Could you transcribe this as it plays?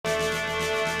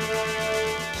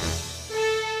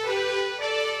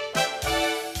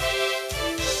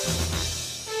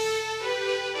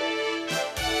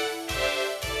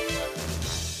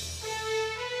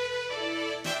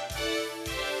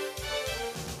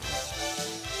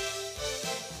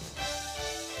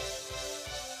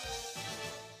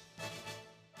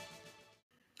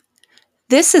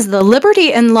This is the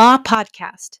Liberty and Law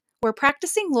Podcast, where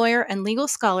practicing lawyer and legal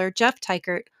scholar Jeff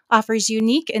Teichert offers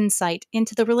unique insight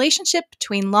into the relationship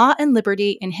between law and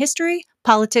liberty in history,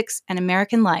 politics, and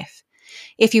American life.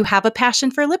 If you have a passion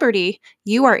for liberty,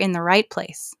 you are in the right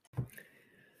place.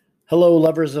 Hello,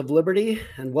 lovers of liberty,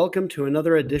 and welcome to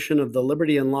another edition of the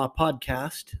Liberty and Law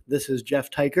Podcast. This is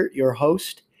Jeff Teichert, your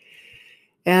host,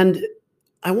 and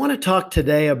I want to talk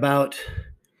today about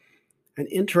an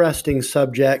interesting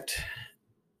subject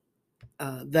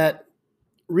that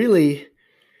really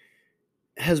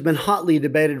has been hotly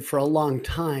debated for a long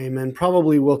time and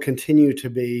probably will continue to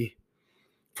be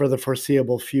for the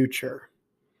foreseeable future.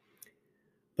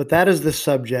 But that is the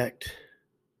subject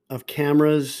of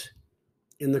cameras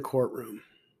in the courtroom.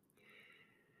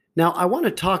 Now, I want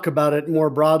to talk about it more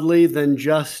broadly than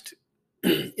just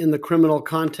in the criminal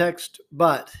context,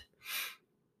 but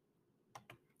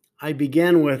I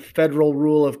begin with Federal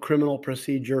Rule of Criminal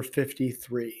Procedure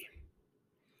 53.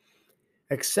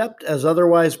 Except as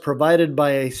otherwise provided by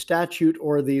a statute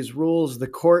or these rules, the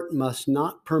court must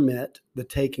not permit the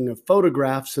taking of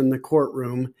photographs in the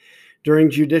courtroom during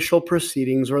judicial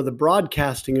proceedings or the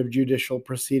broadcasting of judicial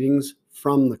proceedings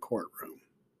from the courtroom.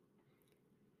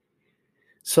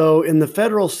 So in the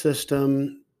federal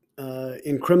system,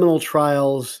 in criminal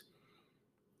trials,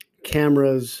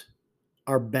 cameras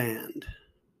are banned.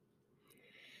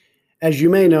 As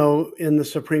you may know, in the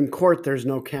Supreme Court, there's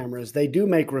no cameras. They do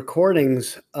make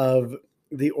recordings of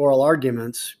the oral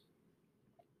arguments,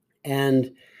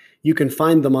 and you can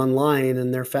find them online,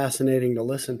 and they're fascinating to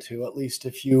listen to, at least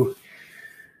if you're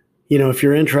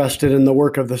interested in the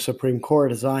work of the Supreme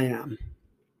Court, as I am.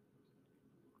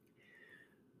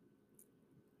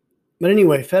 But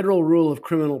anyway, Federal Rule of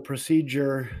Criminal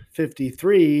Procedure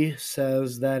 53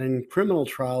 says that in criminal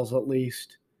trials, at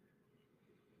least,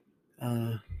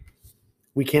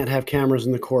 we can't have cameras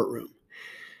in the courtroom.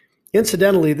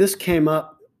 Incidentally, this came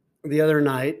up the other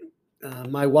night.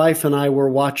 My wife and I were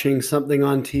watching something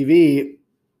on TV,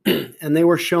 and they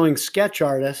were showing sketch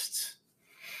artists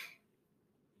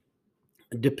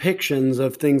depictions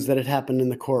of things that had happened in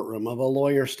the courtroom, of a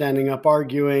lawyer standing up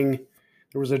arguing.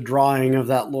 There was a drawing of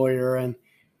that lawyer, and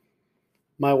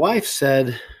my wife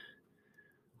said,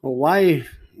 well, why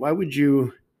would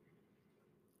you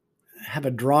have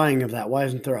a drawing of that? Why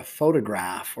isn't there a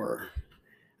photograph?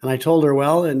 And I told her,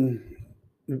 well, and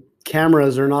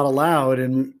cameras are not allowed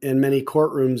in many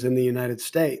courtrooms in the United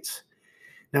States.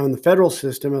 Now, in the federal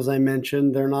system, as I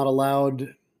mentioned, they're not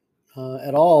allowed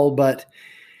at all, but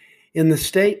in the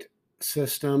state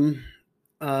system,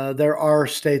 there are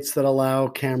states that allow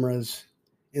cameras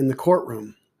in the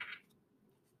courtroom.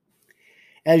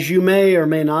 As you may or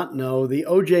may not know, the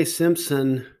O.J.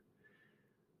 Simpson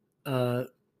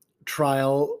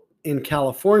trial in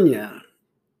California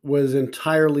was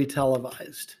entirely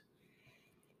televised.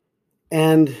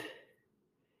 And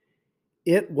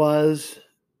it was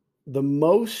the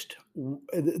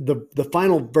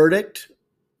final verdict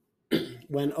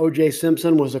when O.J.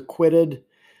 Simpson was acquitted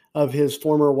of his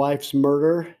former wife's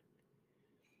murder.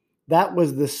 That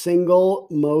was the single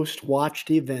most watched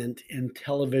event in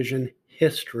television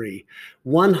history.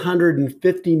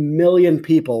 150 million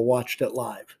people watched it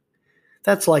live.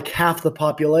 That's like half the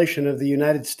population of the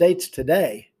United States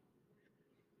today.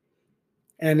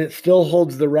 And it still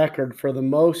holds the record for the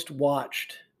most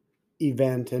watched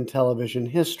event in television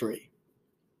history.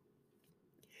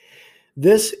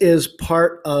 This is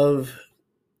part of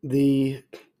the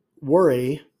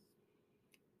worry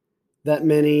that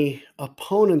many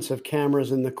opponents of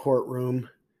cameras in the courtroom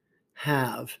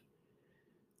have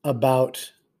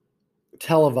about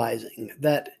televising.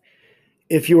 That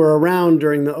if you were around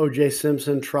during the O.J.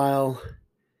 Simpson trial,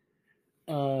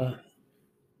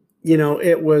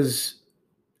 it was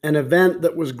an event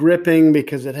that was gripping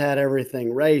because it had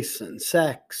everything, race and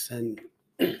sex and,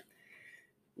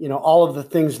 all of the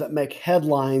things that make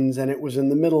headlines. And it was in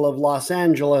the middle of Los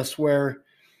Angeles where,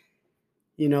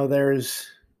 there's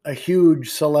a huge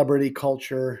celebrity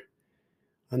culture.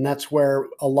 And that's where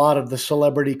a lot of the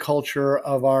celebrity culture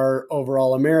of our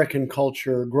overall American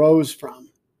culture grows from.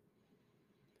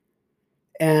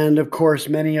 And of course,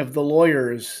 many of the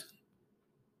lawyers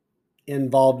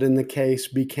involved in the case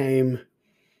became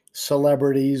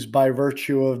celebrities by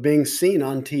virtue of being seen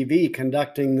on TV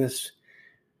conducting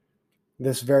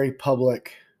this very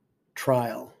public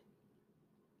trial.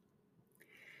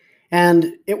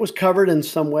 And it was covered in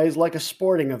some ways like a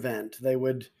sporting event. They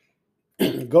would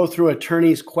go through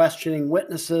attorneys questioning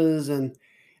witnesses, and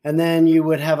then you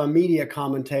would have a media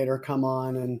commentator come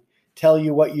on and tell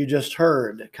you what you just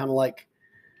heard, kind of like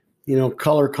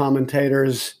color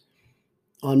commentators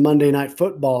on Monday Night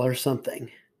Football or something.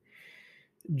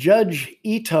 Judge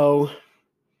Ito,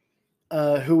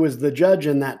 who was the judge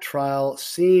in that trial,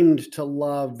 seemed to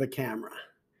love the camera.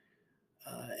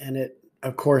 And it,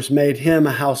 of course, made him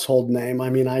a household name. I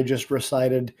mean, I just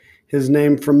recited his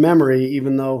name from memory,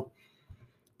 even though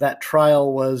that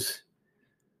trial was,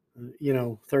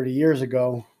 30 years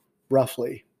ago,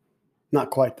 roughly.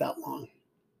 Not quite that long.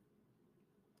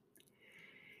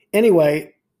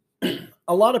 Anyway,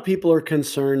 a lot of people are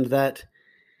concerned that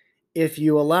if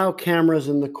you allow cameras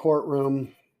in the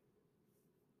courtroom,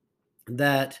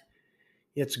 that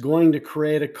it's going to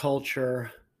create a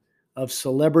culture of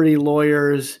celebrity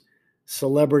lawyers,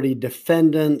 celebrity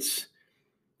defendants,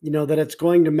 that it's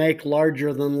going to make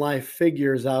larger than life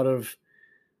figures out of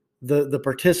the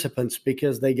participants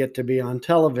because they get to be on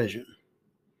television.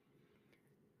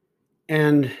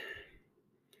 And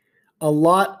a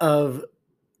lot of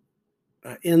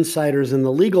insiders in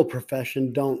the legal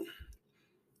profession don't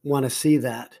want to see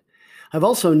that. I've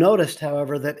also noticed,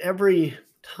 however, that every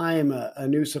time a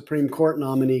new Supreme Court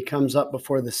nominee comes up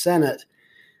before the Senate,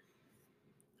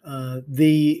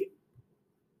 the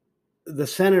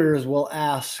senators will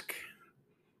ask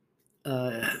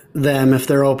them if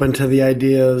they're open to the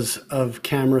ideas of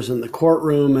cameras in the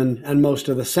courtroom, and most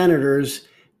of the senators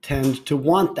tend to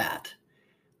want that.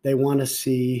 They want to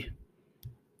see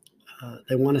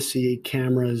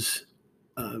cameras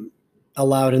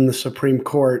allowed in the Supreme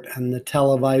Court and the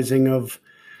televising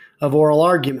of oral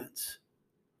arguments.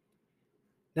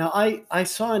 Now, I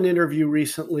saw an interview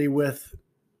recently with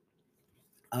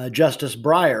Justice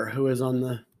Breyer, who is on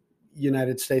the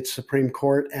United States Supreme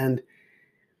Court, and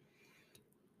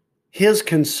his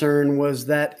concern was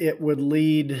that it would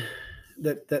lead,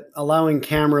 that allowing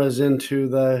cameras into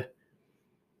the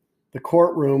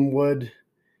courtroom would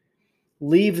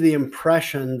leave the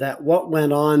impression that what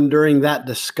went on during that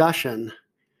discussion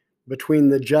between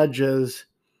the judges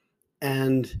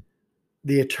and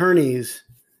the attorneys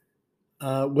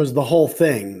was the whole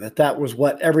thing, that was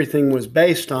what everything was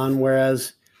based on,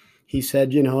 whereas he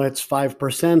said, it's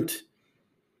 5%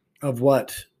 of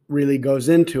what really goes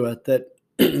into it, that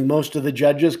most of the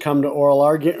judges come to oral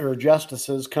argument, or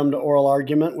justices come to oral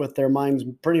argument with their minds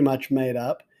pretty much made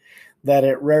up, that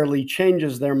it rarely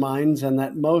changes their minds, and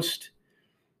that most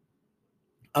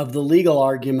of the legal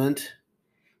argument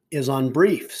is on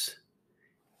briefs.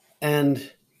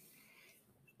 And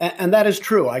that is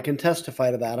true. I can testify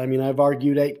to that. I mean, I've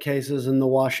argued 8 cases in the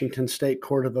Washington State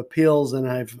Court of Appeals, and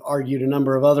I've argued a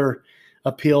number of other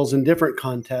appeals in different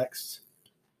contexts.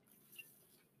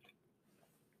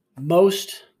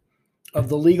 Most of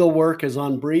the legal work is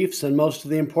on briefs, and most of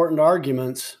the important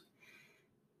arguments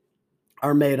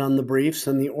are made on the briefs,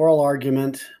 and the oral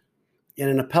argument in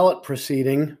an appellate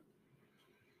proceeding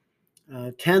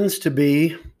tends to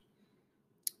be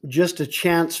just a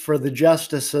chance for the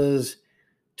justices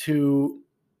to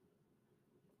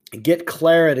get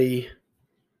clarity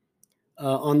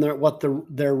on what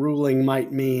their ruling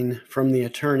might mean from the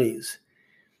attorneys.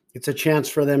 It's a chance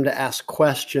for them to ask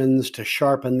questions, to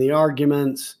sharpen the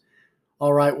arguments.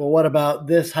 All right, well, what about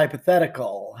this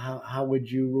hypothetical? How would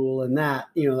you rule in that?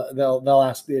 They'll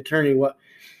ask the attorney,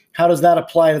 how does that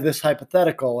apply to this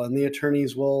hypothetical? And the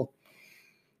attorneys will,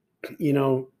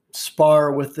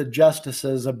 spar with the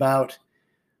justices about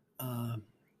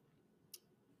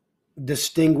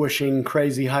distinguishing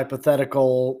crazy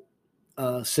hypothetical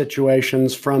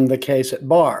situations from the case at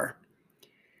bar.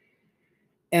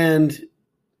 And,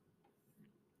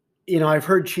 I've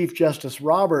heard Chief Justice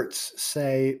Roberts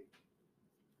say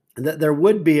that there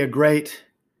would be a great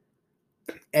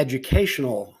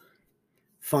educational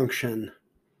function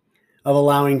of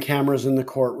allowing cameras in the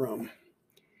courtroom,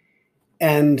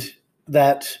 and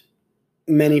that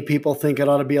many people think it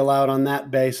ought to be allowed on that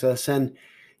basis. And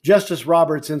Justice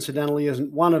Roberts, incidentally,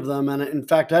 isn't one of them. And in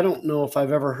fact, I don't know if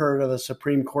I've ever heard of a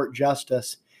Supreme Court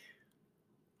justice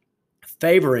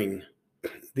favoring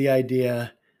the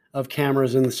idea of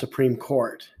cameras in the Supreme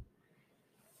Court.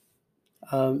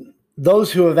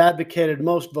 Those who have advocated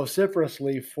most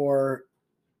vociferously for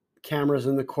cameras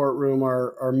in the courtroom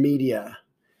are media,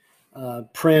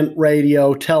 print,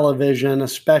 radio, television,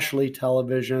 especially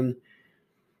television,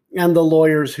 and the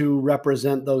lawyers who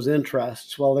represent those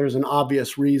interests. Well, there's an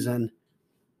obvious reason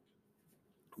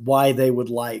why they would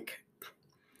like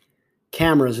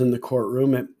cameras in the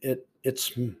courtroom.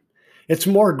 It's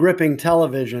more gripping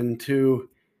television to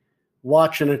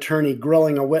watch an attorney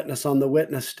grilling a witness on the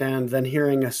witness stand than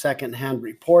hearing a secondhand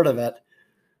report of it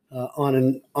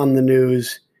on the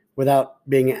news without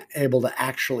being able to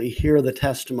actually hear the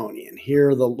testimony and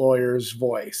hear the lawyer's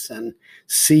voice and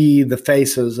see the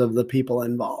faces of the people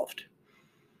involved.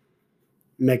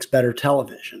 It makes better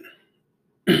television.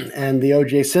 And the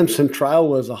O.J. Simpson trial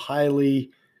was a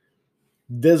highly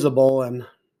visible and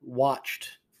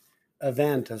watched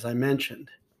event, as I mentioned.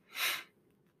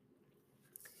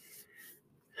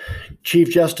 Chief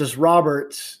Justice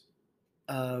Roberts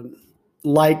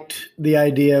liked the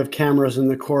idea of cameras in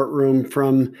the courtroom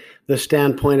from the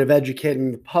standpoint of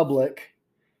educating the public,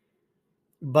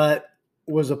 but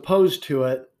was opposed to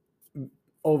it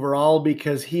overall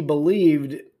because he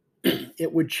believed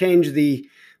it would change the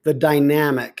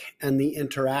dynamic and the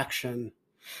interaction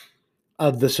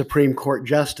of the Supreme Court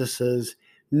justices,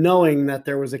 knowing that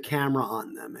there was a camera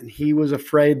on them. And he was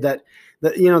afraid that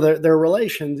their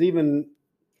relations, even,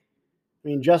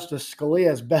 Justice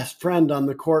Scalia's best friend on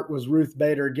the court was Ruth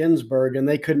Bader Ginsburg, and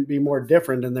they couldn't be more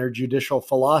different in their judicial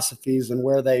philosophies and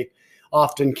where they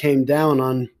often came down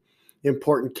on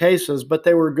important cases, but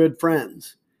they were good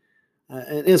friends.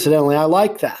 And incidentally, I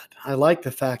like that. I like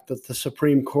the fact that the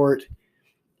Supreme Court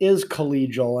is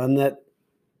collegial and that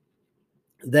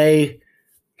they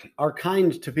are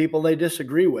kind to people they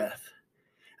disagree with.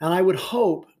 And I would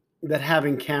hope that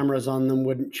having cameras on them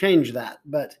wouldn't change that.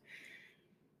 But,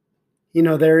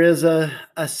 there is a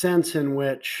sense in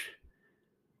which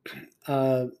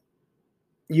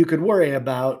you could worry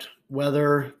about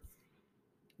whether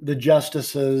the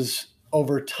justices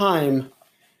over time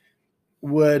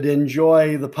would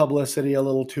enjoy the publicity a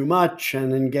little too much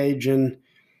and engage in,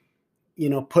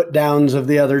 put downs of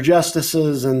the other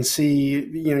justices and see,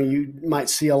 you might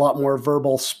see a lot more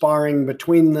verbal sparring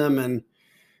between them and,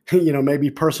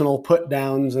 maybe personal put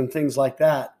downs and things like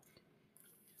that.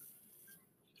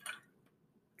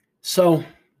 So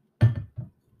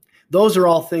those are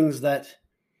all things that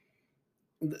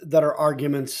are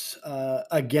arguments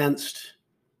against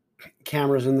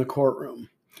cameras in the courtroom.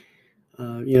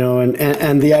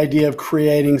 And the idea of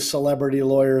creating celebrity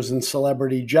lawyers and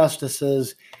celebrity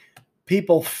justices,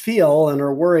 people feel and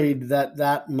are worried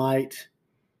that might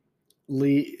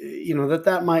lead,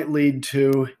 that might lead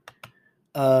to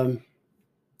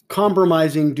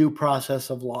compromising due process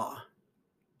of law.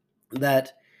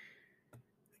 That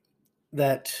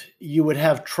you would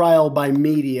have trial by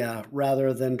media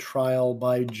rather than trial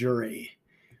by jury.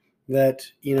 That,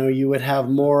 you would have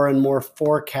more and more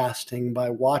forecasting by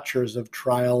watchers of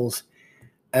trials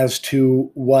as to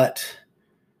what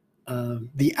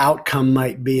the outcome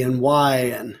might be and why.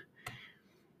 And,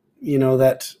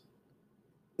 that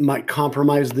might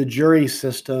compromise the jury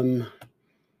system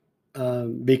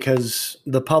because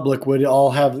the public would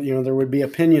all have, there would be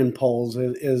opinion polls.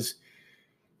 Is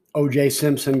O.J.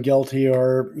 Simpson guilty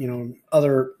or,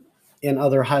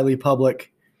 other highly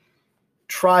public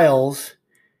trials?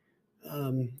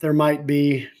 There might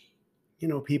be,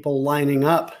 people lining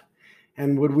up,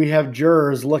 and would we have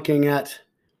jurors looking at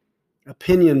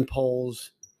opinion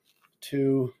polls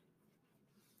to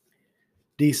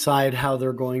decide how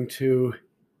they're going to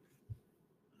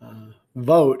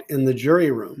vote in the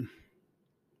jury room?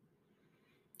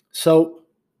 So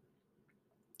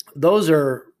those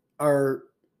are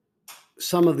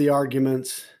some of the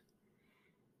arguments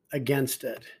against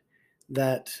it,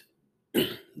 that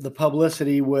the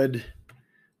publicity would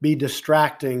be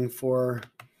distracting for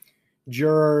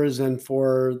jurors and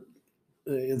for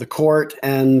the court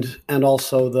and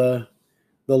also the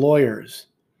lawyers,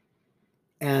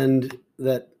 and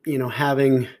that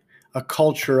having a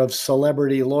culture of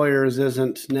celebrity lawyers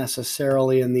isn't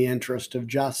necessarily in the interest of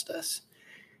justice.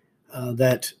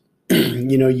 That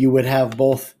you would have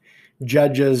both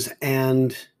judges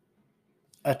and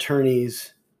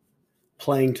attorneys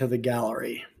playing to the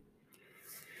gallery.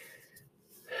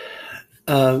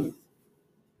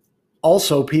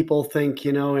 Also, people think,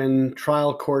 in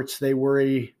trial courts, they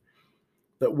worry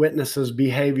that witnesses'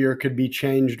 behavior could be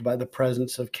changed by the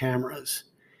presence of cameras.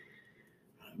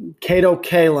 Kato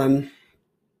Kaelin,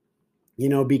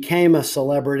 became a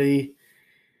celebrity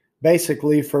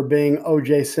basically for being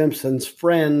O.J. Simpson's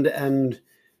friend and,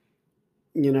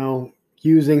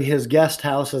 using his guest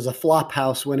house as a flop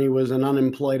house when he was an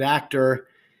unemployed actor.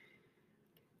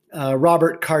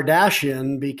 Robert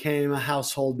Kardashian became a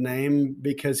household name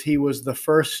because he was the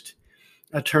first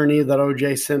attorney that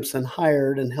O.J. Simpson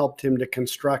hired and helped him to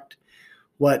construct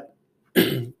what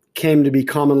came to be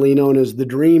commonly known as the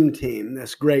Dream Team,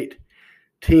 this great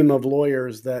team of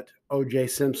lawyers that O.J.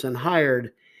 Simpson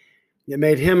hired. It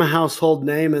made him a household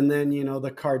name, and then,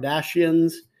 the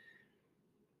Kardashians,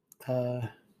 the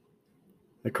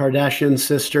Kardashian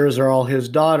sisters are all his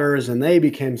daughters, and they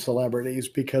became celebrities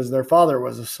because their father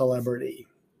was a celebrity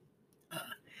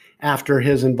after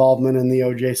his involvement in the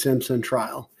O.J. Simpson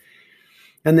trial.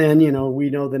 And then, we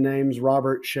know the names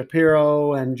Robert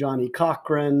Shapiro and Johnny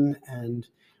Cochran and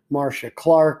Marcia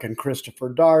Clark and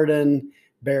Christopher Darden,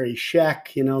 Barry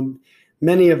Scheck,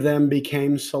 many of them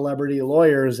became celebrity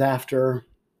lawyers after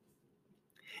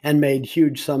and made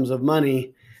huge sums of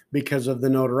money because of the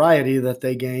notoriety that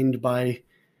they gained by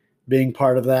being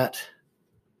part of that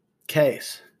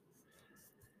case.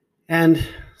 And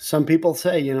some people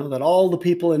say, that all the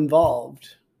people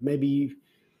involved may be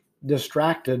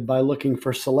distracted by looking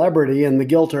for celebrity, and the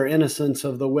guilt or innocence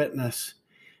of the witness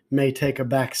may take a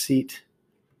back seat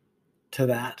to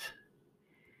that.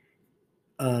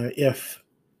 If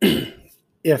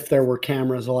there were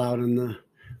cameras allowed in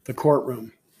the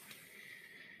courtroom.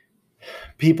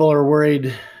 People are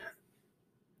worried,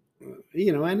 and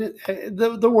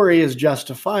the worry is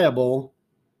justifiable,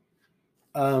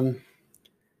 that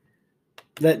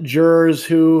jurors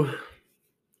who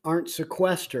aren't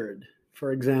sequestered,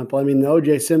 for example, the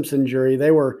O.J. Simpson jury,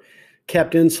 they were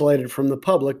kept insulated from the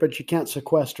public, but you can't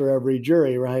sequester every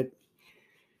jury, right?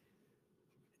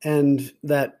 And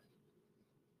that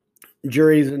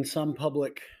juries in some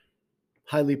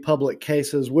highly public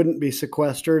cases wouldn't be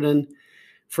sequestered, and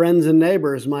friends and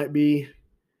neighbors might be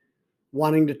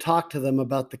wanting to talk to them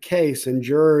about the case, and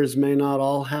jurors may not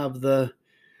all have the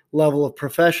level of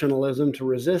professionalism to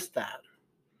resist that.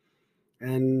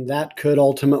 And that could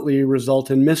ultimately result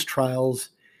in mistrials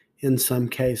in some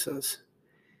cases.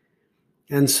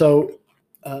 And so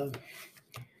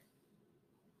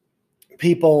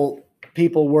people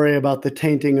worry about the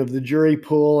tainting of the jury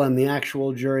pool and the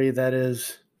actual jury that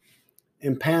is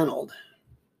impaneled.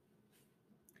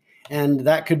 And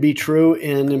that could be true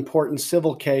in important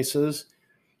civil cases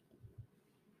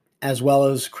as well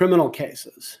as criminal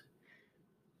cases.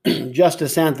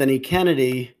 Justice Anthony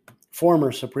Kennedy,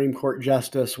 former Supreme Court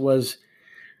justice, was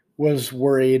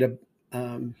worried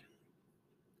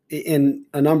in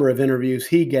a number of interviews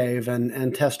he gave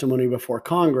and testimony before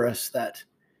Congress that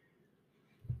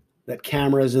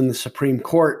cameras in the Supreme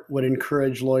Court would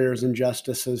encourage lawyers and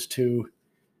justices to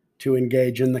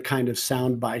engage in the kind of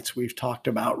sound bites we've talked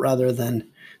about, rather than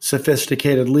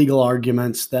sophisticated legal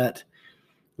arguments that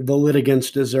the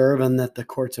litigants deserve and that the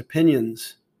court's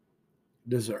opinions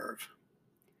deserve.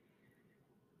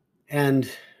 And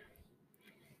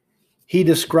he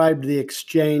described the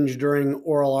exchange during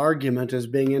oral argument as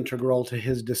being integral to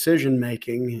his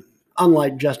decision-making.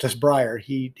 Unlike Justice Breyer,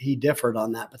 he differed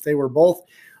on that, but they were both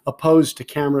opposed to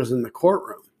cameras in the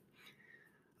courtroom.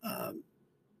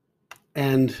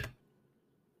 And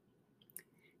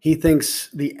he thinks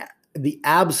the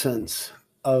absence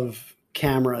of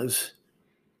cameras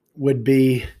would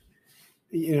be,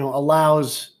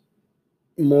 allows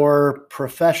more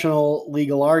professional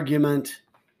legal argument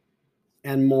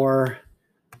and more,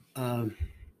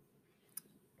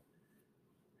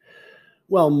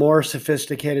 more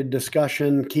sophisticated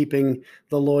discussion, keeping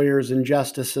the lawyers and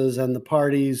justices and the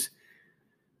parties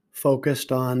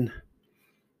focused on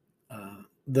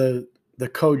the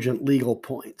cogent legal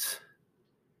points.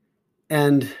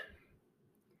 And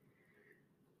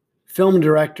film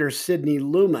director Sidney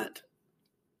Lumet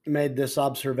made this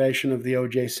observation of the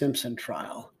O.J. Simpson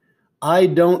trial. I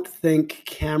don't think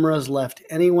cameras left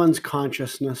anyone's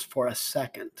consciousness for a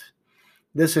second.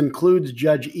 This includes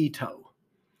Judge Ito.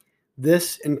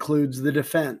 This includes the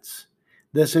defense.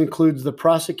 This includes the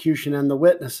prosecution and the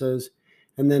witnesses.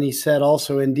 And then he said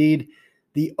also, indeed,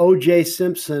 the O.J.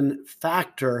 Simpson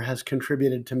factor has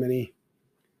contributed to many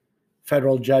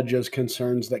federal judges'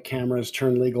 concerns that cameras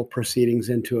turn legal proceedings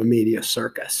into a media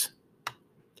circus.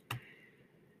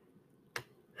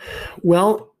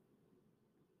 Well,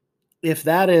 if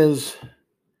that is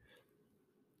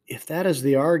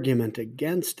the argument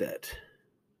against it,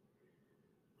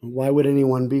 why would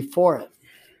anyone be for it?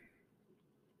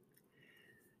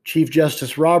 Chief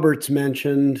Justice Roberts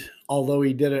mentioned, although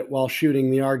he did it while shooting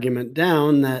the argument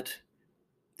down, that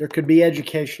there could be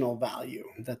educational value,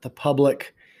 that the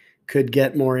public could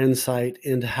get more insight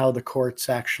into how the courts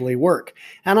actually work.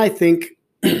 And I think,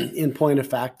 in point of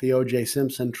fact, the O.J.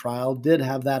 Simpson trial did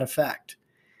have that effect.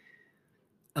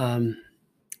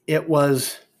 It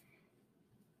was,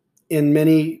 in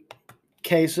many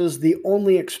cases, the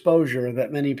only exposure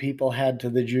that many people had to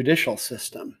the judicial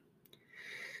system.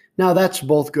 Now, that's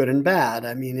both good and bad.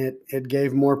 It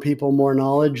gave more people more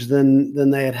knowledge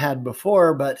than they had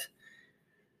before, but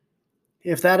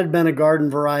if that had been a garden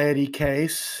variety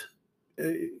case,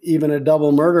 even a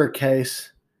double murder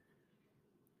case,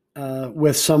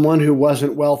 with someone who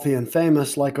wasn't wealthy and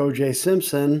famous like O.J.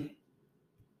 Simpson,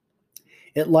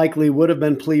 it likely would have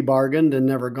been plea bargained and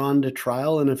never gone to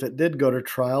trial. And if it did go to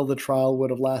trial, the trial would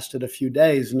have lasted a few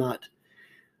days, not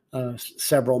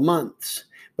several months.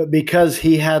 But because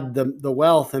he had the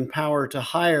wealth and power to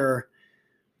hire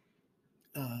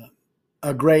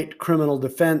a great criminal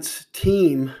defense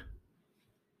team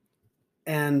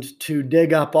and to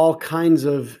dig up all kinds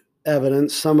of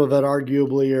evidence, some of it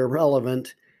arguably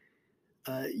irrelevant.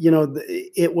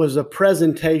 It was a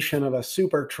presentation of a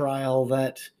super trial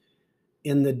that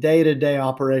in the day-to-day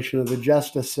operation of the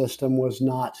justice system was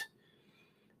not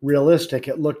realistic.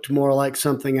 It looked more like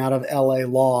something out of LA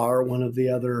Law or one of the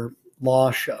other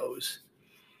law shows.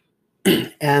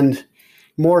 And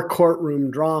more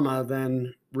courtroom drama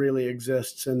than really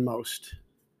exists in most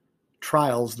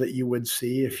trials that you would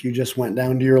see if you just went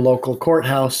down to your local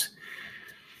courthouse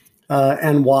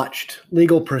and watched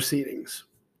legal proceedings.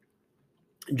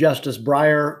 Justice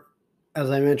Breyer,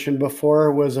 as I mentioned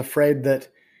before, was afraid that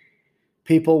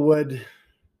people would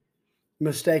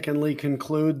mistakenly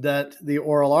conclude that the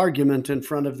oral argument in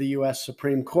front of the U.S.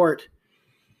 Supreme Court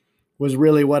was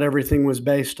really what everything was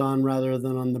based on rather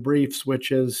than on the briefs,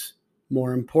 which is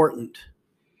more important,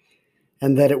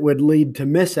 and that it would lead to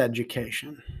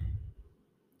miseducation.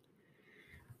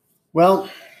 Well,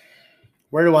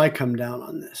 where do I come down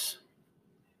on this?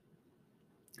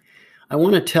 I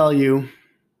want to tell you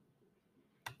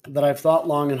that I've thought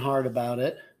long and hard about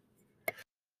it.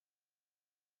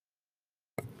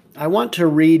 I want to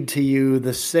read to you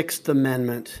the Sixth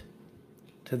Amendment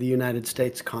to the United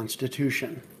States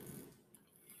Constitution,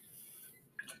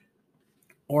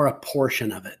 or a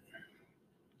portion of it.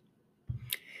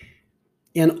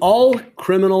 In all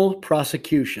criminal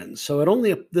prosecutions, so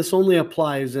this only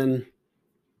applies in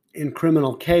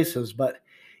criminal cases, but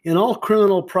in all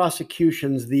criminal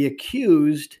prosecutions, the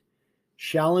accused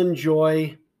shall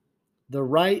enjoy the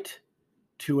right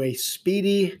to a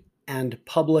speedy and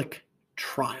public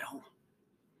trial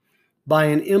by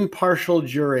an impartial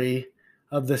jury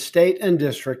of the state and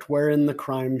district wherein the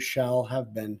crime shall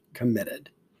have been committed.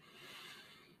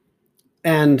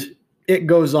 And it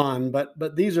goes on,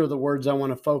 but these are the words I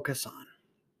want to focus on.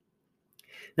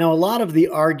 Now, a lot of the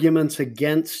arguments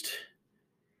against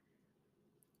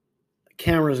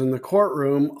cameras in the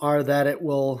courtroom are that it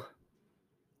will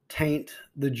taint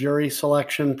the jury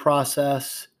selection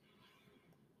process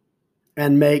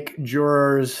and make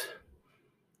jurors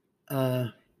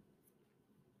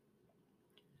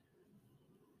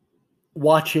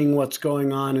watching what's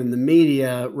going on in the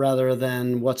media rather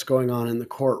than what's going on in the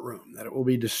courtroom, that it will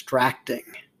be distracting,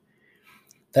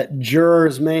 that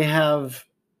jurors may have,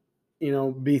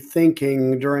 be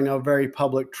thinking during a very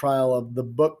public trial of the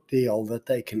book deal that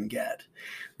they can get,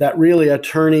 that really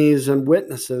attorneys and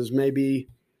witnesses may be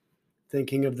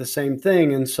thinking of the same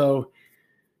thing. And so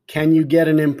can you get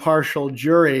an impartial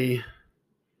jury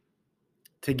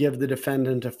to give the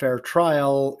defendant a fair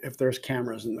trial if there's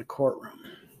cameras in the courtroom?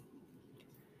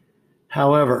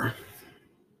 However,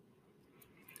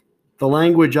 the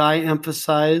language I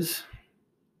emphasize,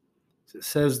 it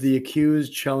says the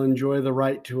accused shall enjoy the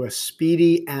right to a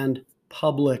speedy and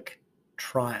public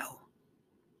trial.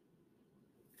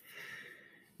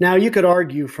 Now, you could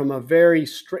argue from a very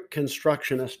strict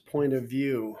constructionist point of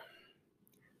view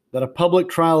that a public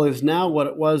trial is now what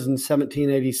it was in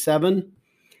 1787,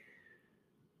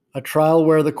 a trial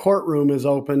where the courtroom is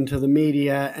open to the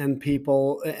media and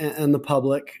people and the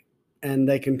public, and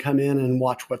they can come in and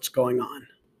watch what's going on.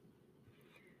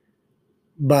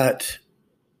 But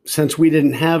since we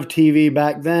didn't have TV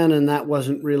back then and that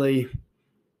wasn't really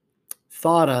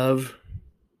thought of,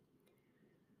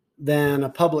 then a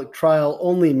public trial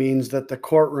only means that the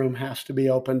courtroom has to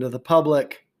be open to the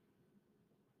public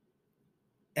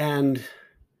and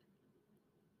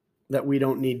that we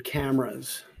don't need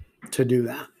cameras to do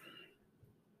that.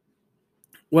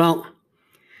 Well,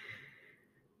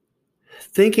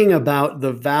 thinking about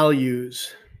the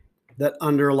values that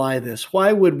underlie this,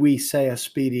 why would we say a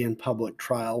speedy and public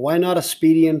trial? Why not a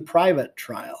speedy and private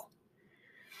trial?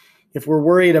 If we're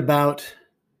worried about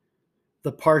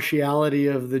the partiality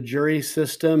of the jury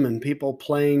system and people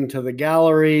playing to the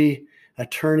gallery,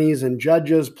 attorneys and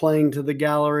judges playing to the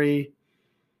gallery,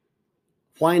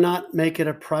 why not make it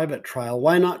a private trial?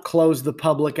 Why not close the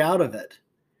public out of it?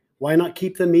 Why not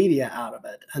keep the media out of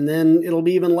it? And then it'll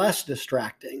be even less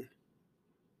distracting.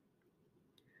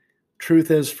 Truth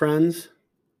is, friends,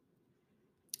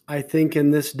 I think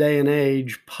in this day and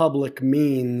age, public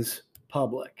means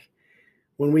public.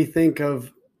 When we think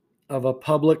of a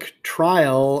public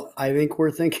trial, I think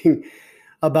we're thinking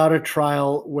about a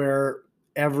trial where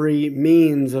every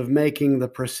means of making the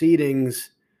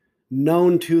proceedings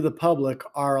known to the public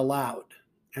are allowed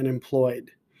and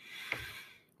employed.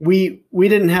 We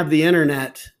didn't have the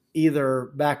internet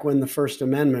either back when the First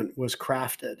Amendment was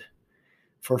crafted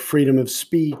for freedom of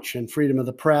speech and freedom of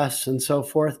the press and so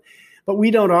forth. But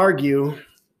we don't argue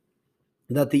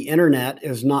that the internet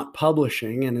is not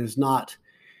publishing and is not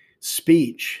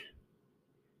speech.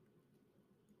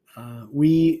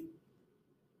 We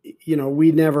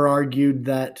never argued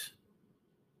that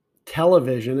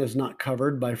television is not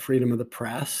covered by freedom of the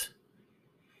press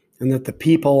and that the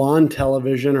people on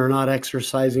television are not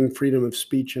exercising freedom of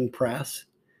speech and press.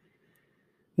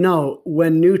 No,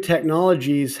 when new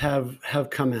technologies have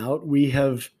come out, we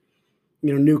have,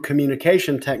 new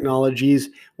communication technologies,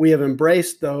 we have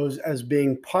embraced those as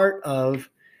being part of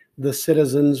the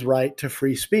citizens' right to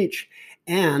free speech.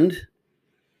 And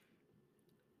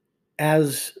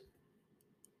as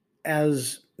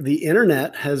the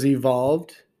internet has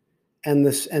evolved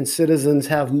and citizens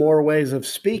have more ways of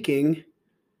speaking,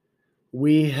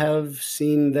 we have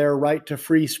seen their right to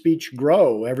free speech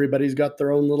grow. Everybody's got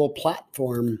their own little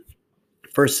platform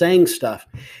for saying stuff.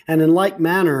 And in like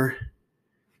manner,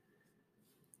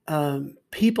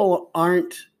 people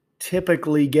aren't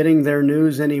typically getting their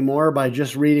news anymore by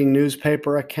just reading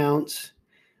newspaper accounts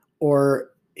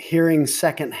or hearing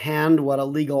secondhand what a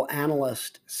legal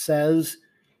analyst says.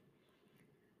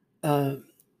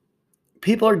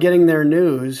 People are getting their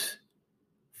news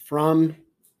from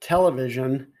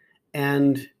television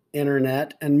and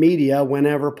internet and media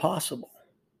whenever possible.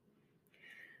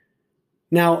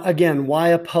 Now, again, why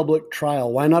a public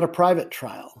trial? Why not a private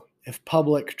trial? If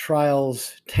public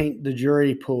trials taint the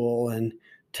jury pool and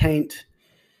taint,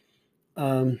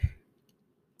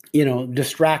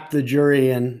 distract the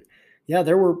jury. And yeah,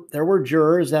 there were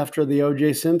jurors after the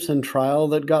O.J. Simpson trial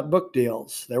that got book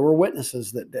deals. There were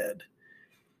witnesses that did.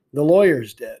 The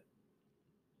lawyers did.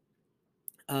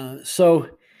 So,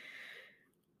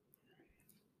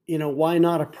 why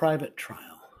not a private trial?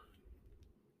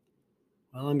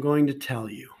 Well, I'm going to tell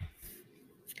you.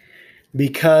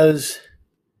 Because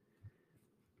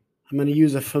I'm going to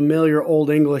use a familiar Old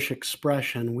English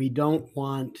expression. We don't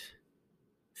want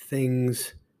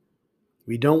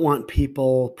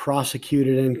people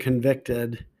prosecuted and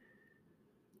convicted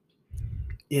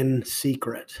in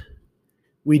secret.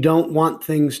 We don't want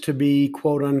things to be,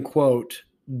 quote unquote,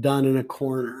 done in a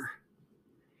corner.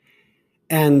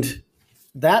 And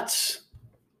that's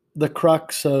the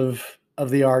crux of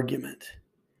the argument.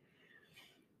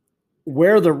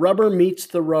 Where the rubber meets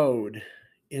the road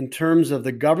in terms of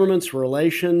the government's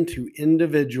relation to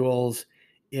individuals,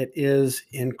 it is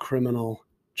in criminal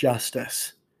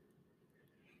justice.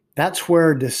 That's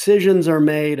where decisions are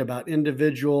made about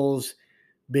individuals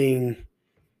being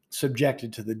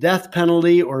subjected to the death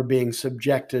penalty or being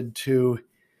subjected to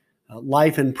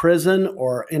life in prison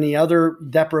or any other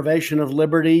deprivation of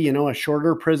liberty, a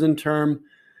shorter prison term,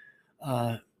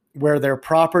 where their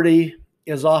property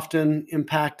is often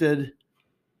impacted.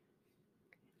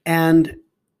 And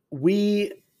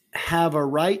we have a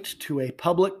right to a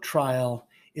public trial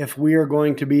if we are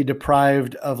going to be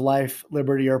deprived of life,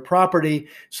 liberty, or property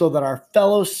so that our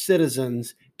fellow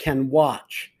citizens can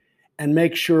watch and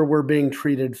make sure we're being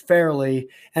treated fairly.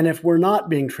 And if we're not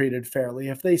being treated fairly,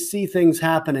 if they see things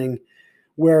happening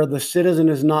where the citizen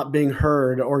is not being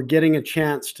heard or getting a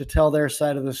chance to tell their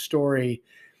side of the story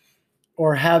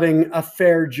or having a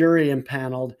fair jury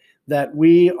impaneled, that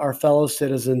we, our fellow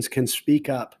citizens, can speak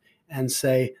up and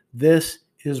say, this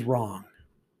is wrong.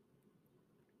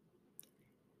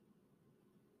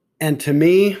 And to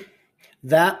me,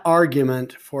 that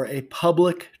argument for a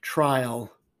public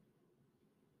trial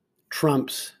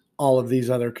trumps all of these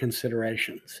other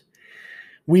considerations.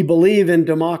 We believe in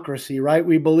democracy, right?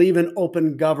 We believe in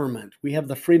open government. We have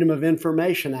the Freedom of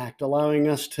Information Act allowing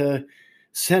us to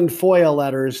send FOIA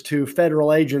letters to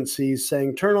federal agencies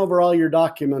saying, turn over all your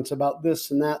documents about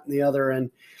this and that and the other.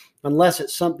 And unless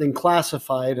it's something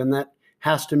classified and that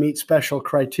has to meet special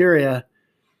criteria,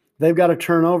 they've got to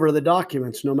turn over the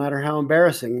documents no matter how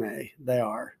embarrassing they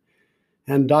are.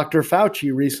 And Dr.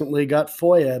 Fauci recently got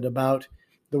FOIA'd about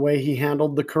the way he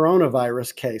handled the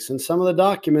coronavirus case. And some of the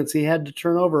documents he had to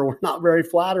turn over were not very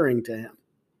flattering to him.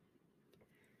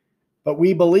 But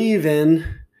we believe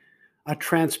in a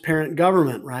transparent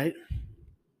government, right?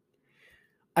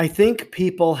 I think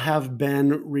people have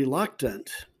been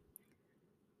reluctant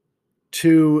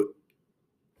to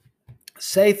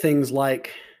say things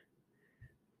like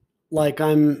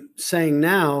I'm saying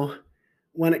now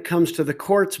when it comes to the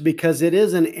courts, because it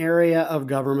is an area of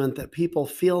government that people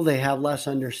feel they have less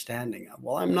understanding of.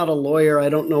 Well, I'm not a lawyer. I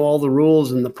don't know all the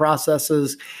rules and the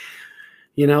processes.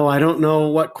 I don't know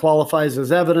what qualifies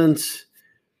as evidence.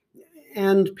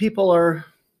 And people are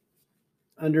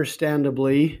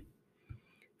understandably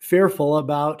fearful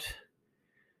about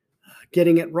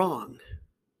getting it wrong.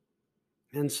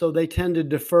 And so they tend to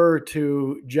defer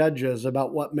to judges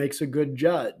about what makes a good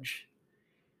judge.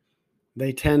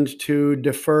 They tend to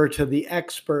defer to the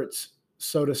experts,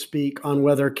 so to speak, on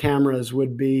whether cameras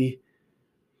would be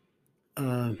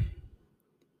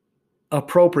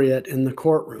appropriate in the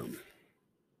courtroom.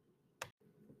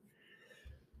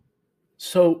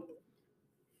 So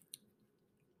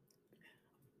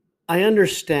I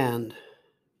understand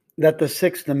that the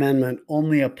Sixth Amendment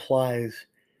only applies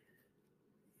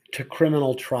to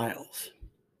criminal trials,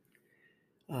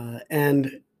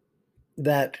 and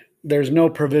that there's no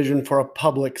provision for a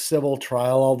public civil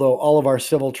trial, although all of our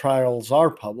civil trials are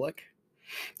public,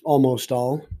 almost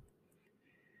all.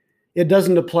 It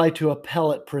doesn't apply to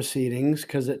appellate proceedings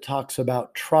because it talks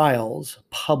about trials,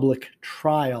 public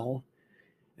trial,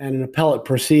 and an appellate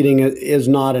proceeding is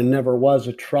not and never was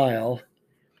a trial.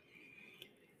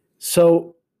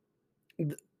 So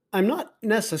I'm not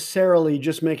necessarily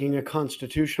just making a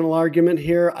constitutional argument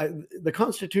here. The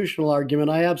constitutional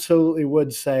argument, I absolutely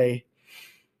would say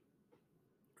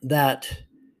that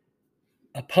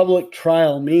a public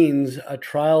trial means a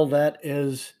trial that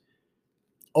is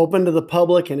open to the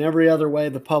public in every other way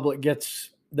the public gets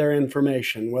their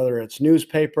information, whether it's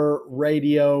newspaper,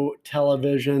 radio,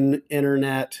 television,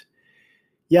 internet.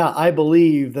 Yeah, I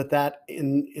believe that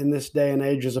in this day and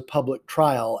age is a public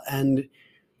trial, and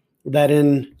that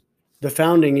in the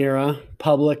founding era,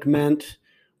 public meant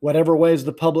whatever ways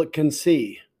the public can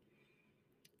see.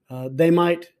 They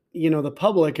might, the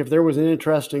public, if there was an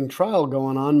interesting trial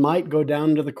going on, might go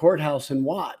down to the courthouse and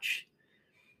watch.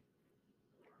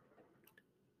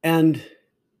 And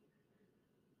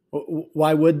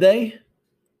why would they?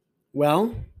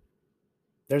 Well,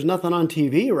 there's nothing on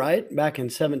TV, right? Back in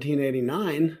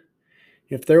 1789,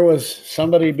 if there was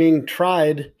somebody being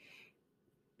tried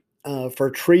for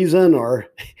treason or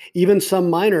even some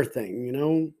minor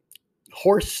thing,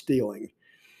 horse stealing,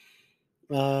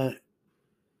 that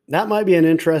might be an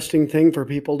interesting thing for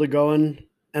people to go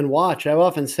and watch. I've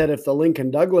often said if the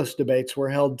Lincoln-Douglas debates were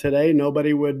held today,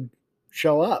 nobody would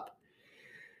show up.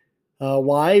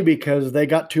 Why? Because they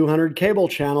got 200 cable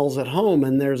channels at home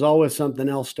and there's always something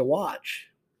else to watch.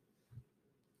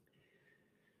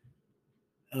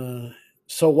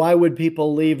 So why would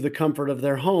people leave the comfort of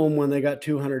their home when they got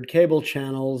 200 cable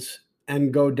channels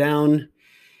and go down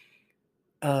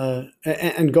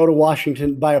and go to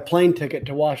Washington, buy a plane ticket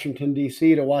to Washington,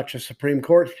 D.C. to watch a Supreme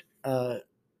Court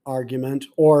argument,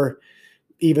 or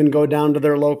even go down to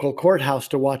their local courthouse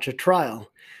to watch a trial?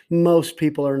 Most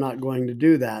people are not going to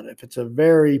do that. If it's a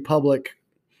very public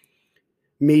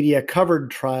media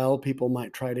covered trial, people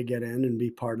might try to get in and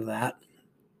be part of that.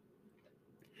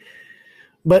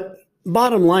 But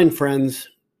bottom line, friends,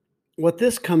 what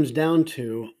this comes down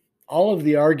to, all of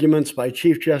the arguments by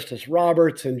Chief Justice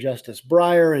Roberts and Justice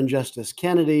Breyer and Justice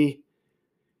Kennedy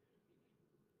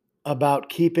about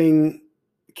keeping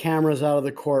cameras out of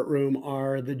the courtroom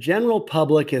are the general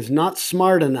public is not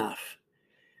smart enough.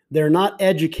 They're not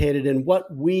educated in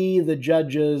what we, the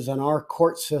judges, and our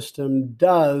court system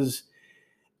does,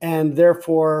 and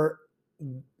therefore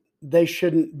they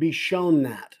shouldn't be shown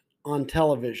that on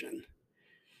television.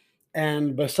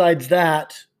 And besides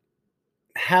that,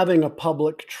 having a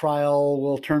public trial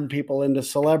will turn people into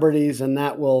celebrities, and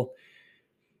that will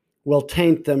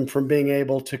taint them from being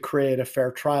able to create a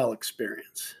fair trial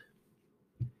experience.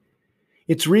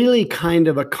 It's really kind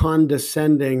of a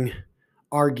condescending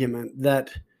argument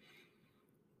that,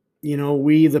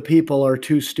 we the people are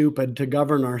too stupid to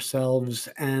govern ourselves,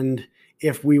 and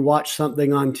if we watch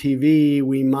something on TV,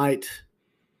 we might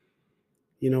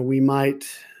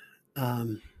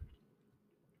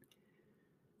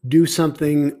do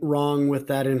something wrong with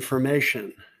that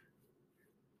information,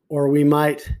 or we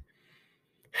might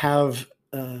have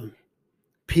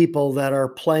people that are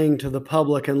playing to the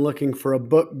public and looking for a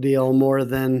book deal more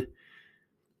than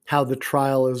how the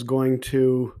trial is going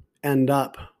to end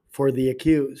up for the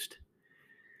accused.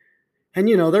 And,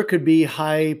 there could be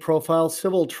high-profile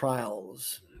civil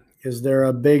trials. Is there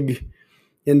a big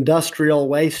industrial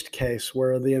waste case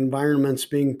where the environment's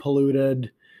being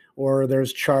polluted, or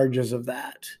there's charges of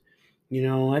that?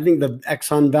 I think the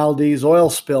Exxon Valdez oil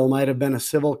spill might have been a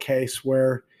civil case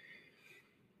where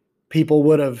people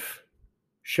would have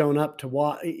shown up to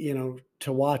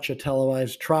watch a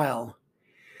televised trial.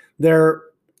 There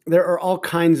are all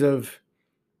kinds of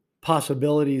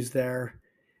possibilities there.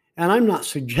 And I'm not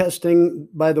suggesting,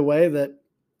 by the way, that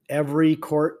every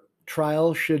court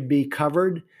trial should be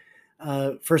covered.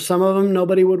 For some of them,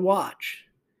 nobody would watch.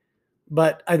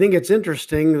 But I think it's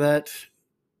interesting that,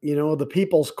 the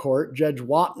People's Court, Judge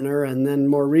Wapner, and then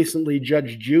more recently,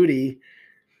 Judge Judy,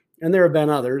 and there have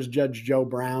been others, Judge Joe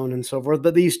Brown and so forth,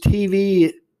 but these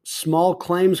TV small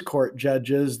claims court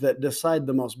judges that decide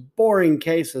the most boring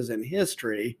cases in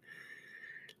history,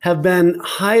 have been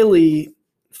highly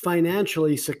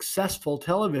financially successful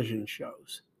television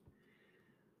shows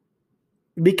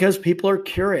because people are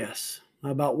curious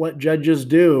about what judges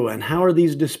do and how are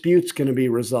these disputes going to be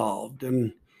resolved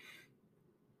and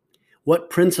what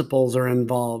principles are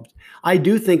involved. I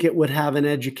do think it would have an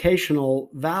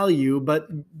educational value, but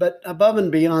above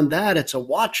and beyond that, it's a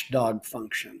watchdog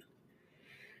function.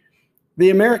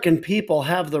 The American people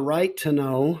have the right to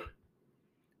know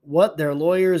what their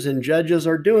lawyers and judges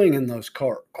are doing in those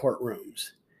courtrooms.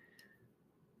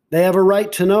 They have a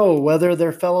right to know whether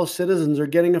their fellow citizens are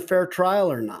getting a fair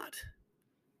trial or not.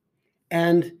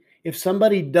 And if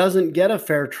somebody doesn't get a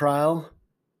fair trial,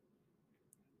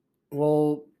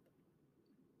 well,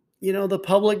 the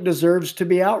public deserves to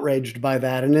be outraged by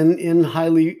that. And in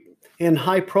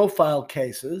high profile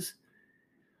cases,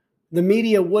 the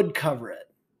media would cover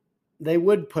it. They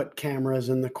would put cameras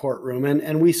in the courtroom.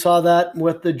 And we saw that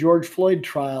with the George Floyd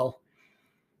trial,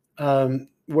 the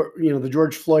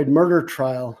George Floyd murder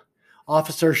trial.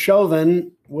 Officer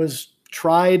Chauvin was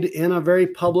tried in a very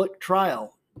public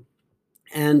trial.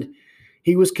 And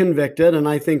he was convicted, and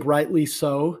I think rightly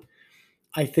so.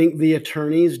 I think the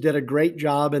attorneys did a great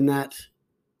job in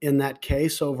that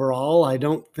case overall. I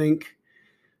don't think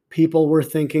people were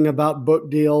thinking about book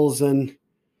deals and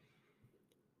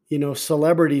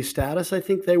celebrity status. I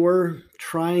think they were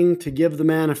trying to give the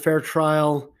man a fair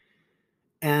trial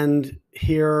and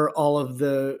hear all of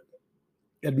the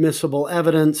admissible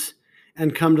evidence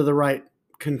and come to the right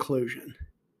conclusion.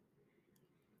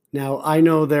 Now, I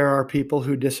know there are people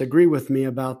who disagree with me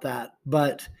about that,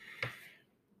 but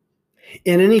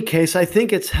in any case, I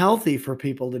think it's healthy for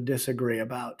people to disagree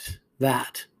about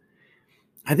that.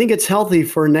 I think it's healthy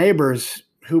for neighbors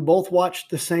who both watched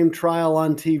the same trial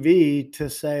on TV to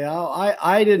say, "Oh,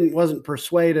 I wasn't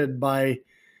persuaded by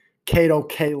Kato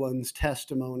Kaelin's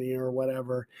testimony or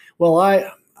whatever. Well,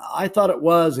 I thought it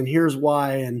was, and here's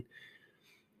why." And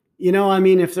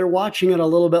if they're watching it a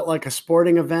little bit like a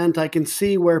sporting event, I can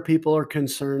see where people are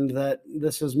concerned that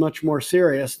this is much more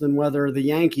serious than whether the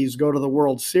Yankees go to the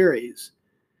World Series.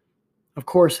 Of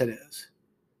course it is.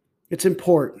 It's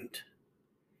important.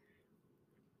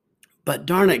 But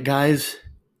darn it, guys,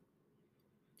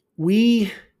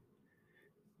 we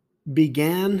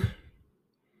began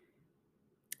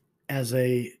as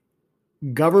a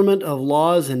government of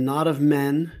laws and not of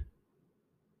men,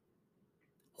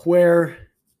 where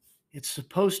it's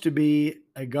supposed to be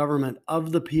a government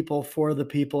of the people, for the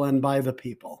people, and by the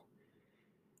people.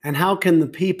 And how can the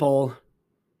people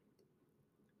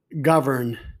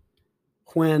govern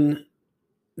when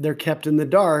they're kept in the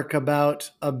dark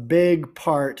about a big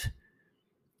part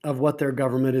of what their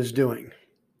government is doing?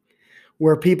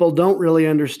 Where people don't really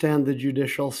understand the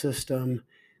judicial system,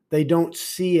 they don't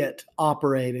see it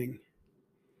operating.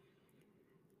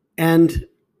 And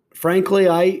frankly,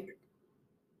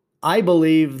 I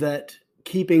believe that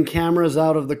keeping cameras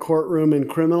out of the courtroom in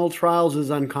criminal trials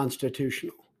is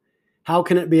unconstitutional. How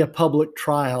can it be a public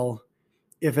trial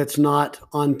if it's not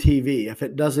on TV, if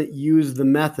it doesn't use the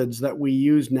methods that we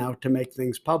use now to make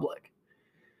things public?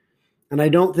 And I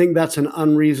don't think that's an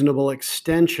unreasonable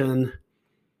extension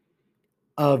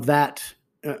of that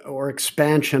or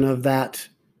expansion of that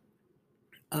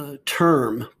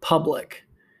term, public.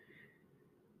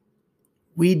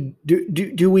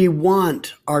 Do we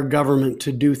want our government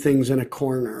to do things in a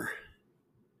corner?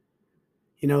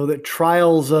 The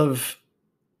trials of,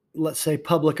 let's say,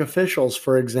 public officials,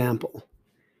 for example.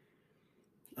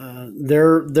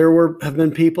 There have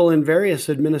been people in various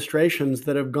administrations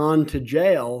that have gone to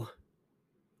jail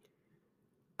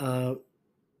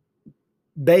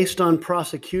based on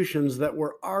prosecutions that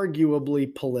were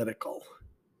arguably political.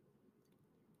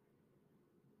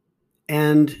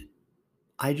 And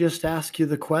I just ask you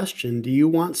the question, do you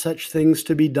want such things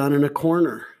to be done in a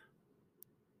corner?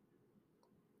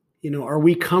 Are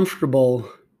we comfortable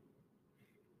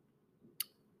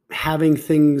having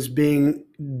things being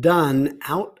done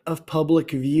out of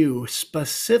public view,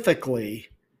 specifically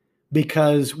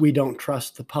because we don't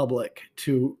trust the public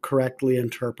to correctly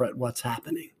interpret what's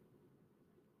happening?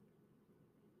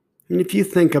 And if you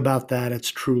think about that, it's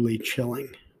truly chilling.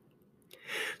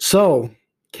 So,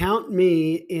 count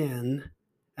me in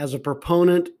as a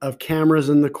proponent of cameras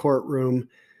in the courtroom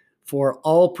for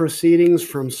all proceedings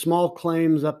from small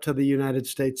claims up to the United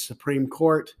States Supreme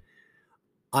Court.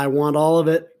 I want all of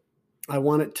it. I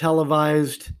want it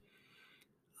televised,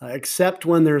 except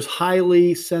when there's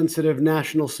highly sensitive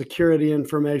national security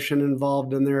information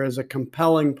involved and there is a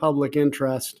compelling public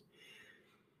interest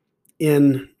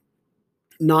in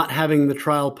not having the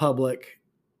trial public.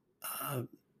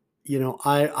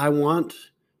 I want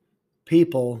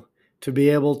people to be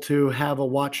able to have a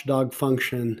watchdog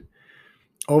function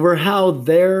over how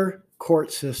their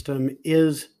court system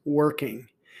is working,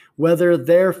 whether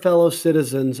their fellow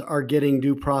citizens are getting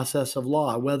due process of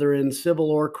law, whether in civil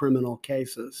or criminal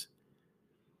cases.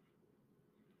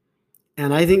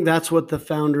 And I think that's what the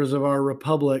founders of our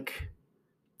republic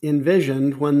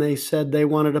envisioned when they said they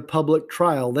wanted a public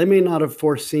trial. They may not have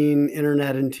foreseen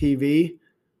internet and TV,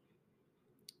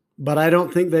 but I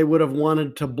don't think they would have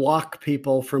wanted to block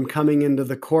people from coming into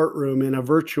the courtroom in a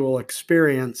virtual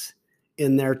experience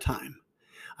in their time.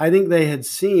 I think they had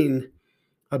seen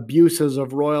abuses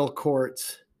of royal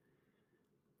courts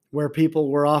where people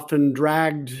were often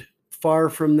dragged far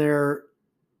from their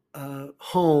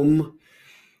home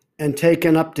and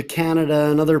taken up to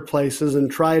Canada and other places and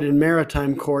tried in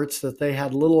maritime courts that they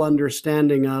had little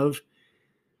understanding of,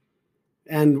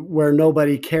 and where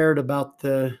nobody cared about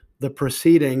the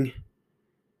proceeding.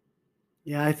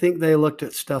 Yeah, I think they looked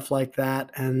at stuff like that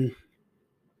and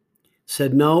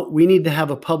said, no, we need to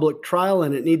have a public trial,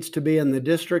 and it needs to be in the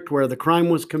district where the crime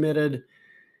was committed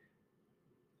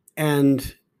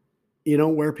and,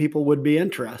 where people would be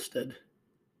interested.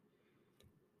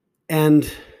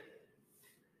 And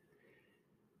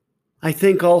I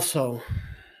think also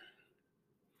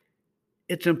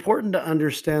it's important to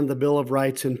understand the Bill of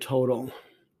Rights in total.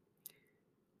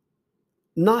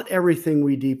 Not everything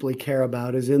we deeply care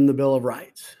about is in the Bill of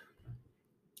Rights.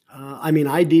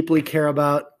 I deeply care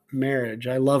about marriage.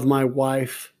 I love my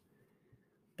wife,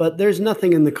 but there's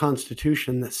nothing in the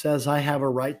Constitution that says I have a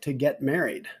right to get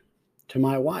married to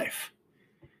my wife.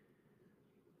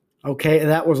 Okay,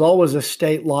 that was always a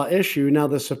state law issue. Now,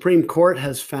 the Supreme Court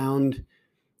has found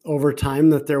over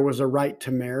time that there was a right to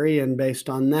marry, and based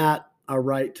on that, a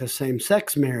right to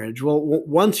same-sex marriage. Well,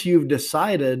 once you've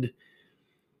decided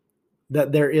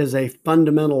that there is a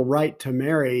fundamental right to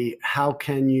marry, how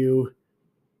can you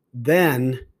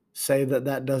then say that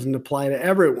that doesn't apply to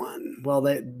everyone? Well,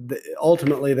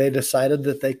 ultimately they decided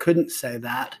that they couldn't say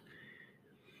that.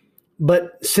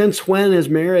 But since when is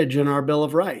marriage in our Bill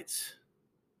of Rights?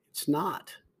 It's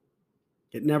not.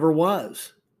 It never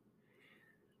was.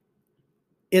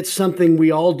 It's something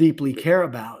we all deeply care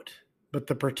about, but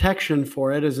the protection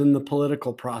for it is in the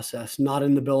political process, not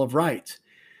in the Bill of Rights.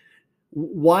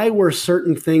 Why were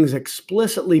certain things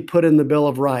explicitly put in the Bill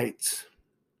of Rights,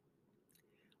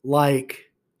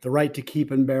 like the right to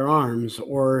keep and bear arms,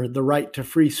 or the right to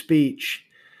free speech,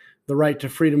 the right to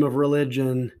freedom of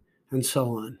religion, and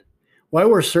so on? Why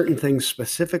were certain things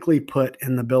specifically put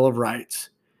in the Bill of Rights?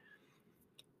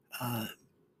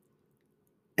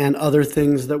 And other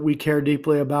things that we care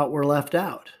deeply about were left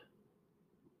out?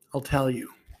 I'll tell you.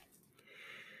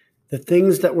 The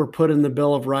things that were put in the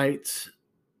Bill of Rights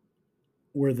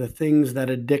were the things that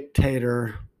a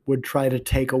dictator would try to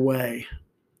take away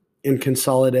in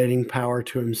consolidating power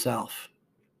to himself.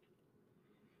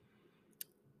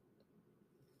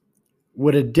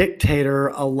 Would a dictator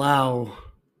allow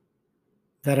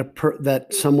that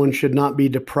someone should not be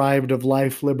deprived of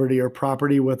life, liberty, or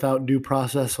property without due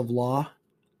process of law?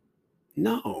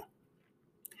 No.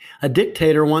 A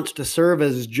dictator wants to serve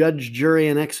as judge, jury,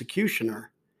 and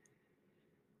executioner.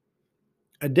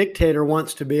 A dictator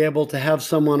wants to be able to have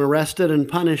someone arrested and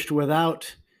punished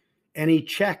without any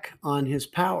check on his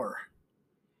power.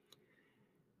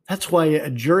 That's why a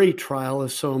jury trial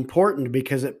is so important,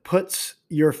 because it puts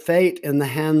your fate in the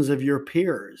hands of your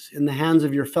peers, in the hands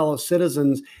of your fellow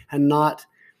citizens, and not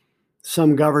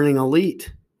some governing elite.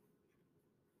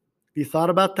 Have you thought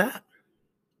about that?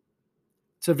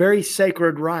 It's a very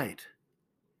sacred right.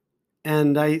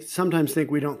 And I sometimes think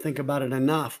we don't think about it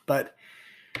enough. But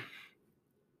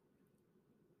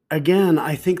again,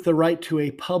 I think the right to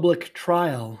a public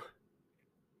trial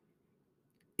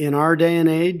in our day and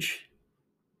age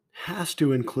has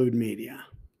to include media.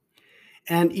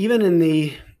 And even in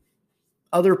the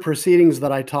other proceedings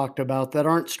that I talked about that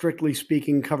aren't strictly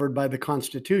speaking covered by the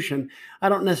Constitution, I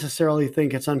don't necessarily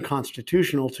think it's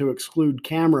unconstitutional to exclude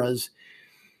cameras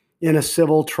in a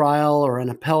civil trial or an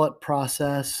appellate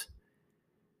process.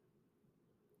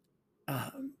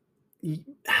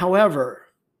 However,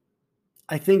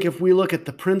 I think if we look at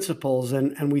the principles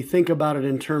and we think about it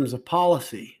in terms of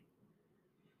policy,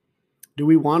 do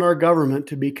we want our government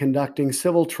to be conducting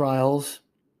civil trials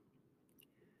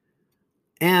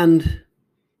and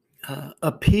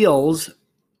appeals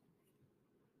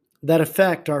that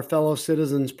affect our fellow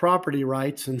citizens' property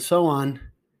rights and so on?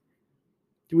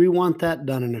 Do we want that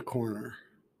done in a corner?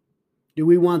 Do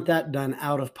we want that done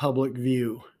out of public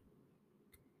view,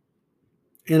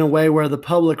 in a way where the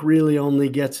public really only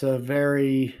gets a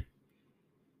very,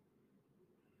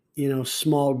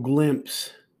 small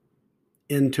glimpse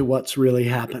into what's really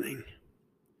happening?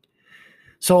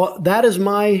 So that is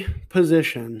my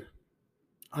position.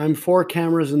 I'm for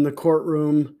cameras in the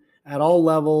courtroom at all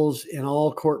levels in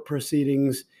all court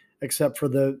proceedings, except for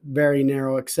the very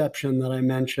narrow exception that I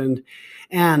mentioned.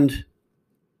 And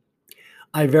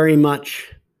I very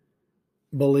much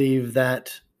believe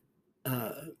that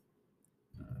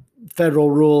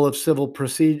Federal Rule of Civil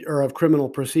Procedure or of Criminal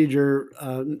Procedure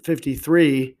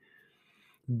 53,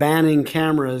 banning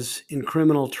cameras in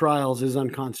criminal trials, is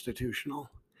unconstitutional.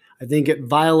 I think it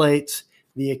violates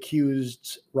the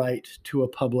accused's right to a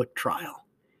public trial.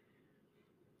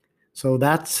 So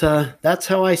that's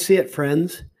how I see it,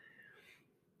 friends.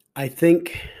 I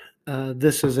think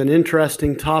this is an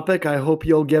interesting topic. I hope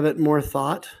you'll give it more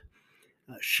thought.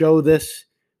 Show this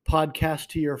podcast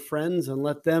to your friends and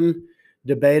let them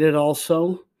debate it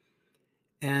also.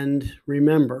 And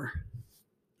remember,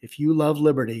 if you love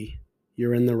liberty,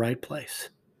 you're in the right place.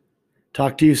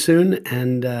 Talk to you soon,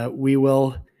 and we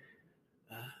will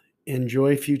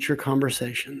enjoy future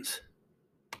conversations.